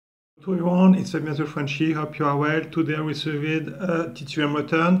Hello everyone, it's Fabien Frenchy. Hope you are well. Today we received a TTM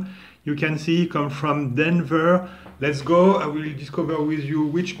return. You can see come from Denver. Let's go. I will discover with you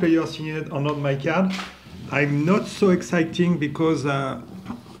which player signed or not my card. I'm not so exciting because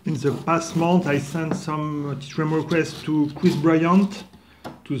in the past month I sent some TTM requests to Chris Bryant,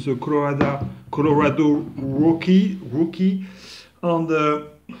 to the Colorado rookie, and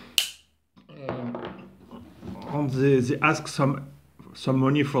they ask some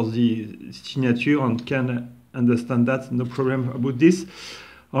money for the signature and can understand that, no problem about this.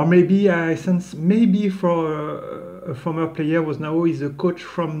 Or maybe I sense maybe for a former player was now is a coach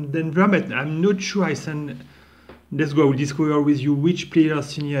from Denver, but I'm not sure. I send. Let's go discover with you which player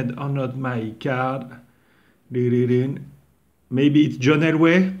signed or not my card. Maybe it's John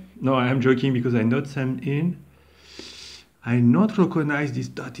Elway. No, I'm joking because I not sent in. I not recognize this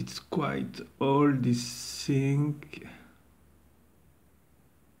dot. It's quite old. This thing.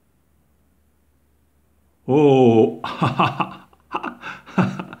 Oh,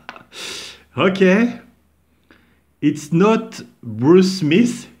 okay. It's not Bruce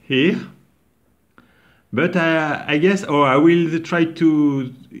Smith here, but I guess, or I will try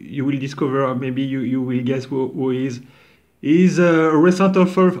to. You will discover, or maybe you will guess who is. He's a recent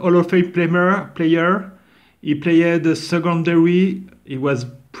Hall of Fame player. He played the secondary. He was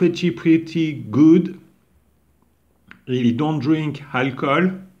pretty good. He don't drink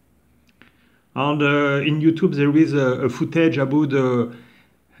alcohol. And in YouTube there is a footage about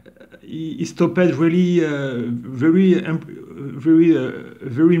he stopped really very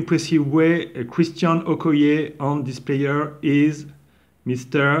impressive way Christian Okoye, and this player is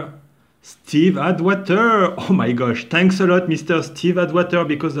Mr. Steve Atwater. Oh my gosh, thanks a lot Mr. Steve Atwater,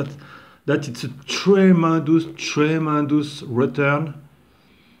 because that it's a tremendous return.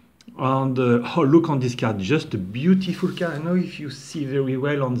 And oh, look on this card, just a beautiful card. I know if you see very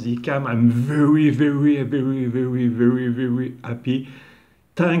well on the cam, I'm very happy.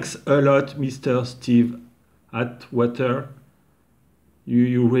 Thanks a lot, Mr. Steve Atwater.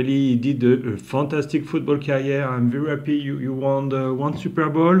 You really did a fantastic football career. I'm very happy you won one Super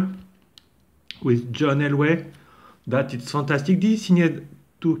Bowl with John Elway. That it's fantastic. Did he signed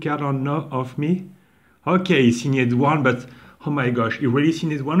two cards or no of me? Okay, he signed one, but oh my gosh, he really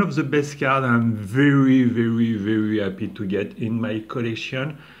signed one of the best cards. I'm very happy to get in my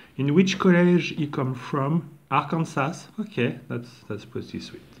collection. In which college he come from? Arkansas. Okay, that's pretty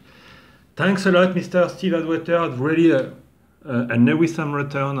sweet. Thanks a lot, Mr. Steve Atwater. Really an awesome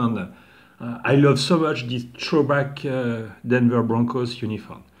return, and I love so much this throwback Denver Broncos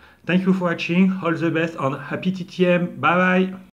uniform. Thank you for watching. All the best and happy TTM. Bye bye.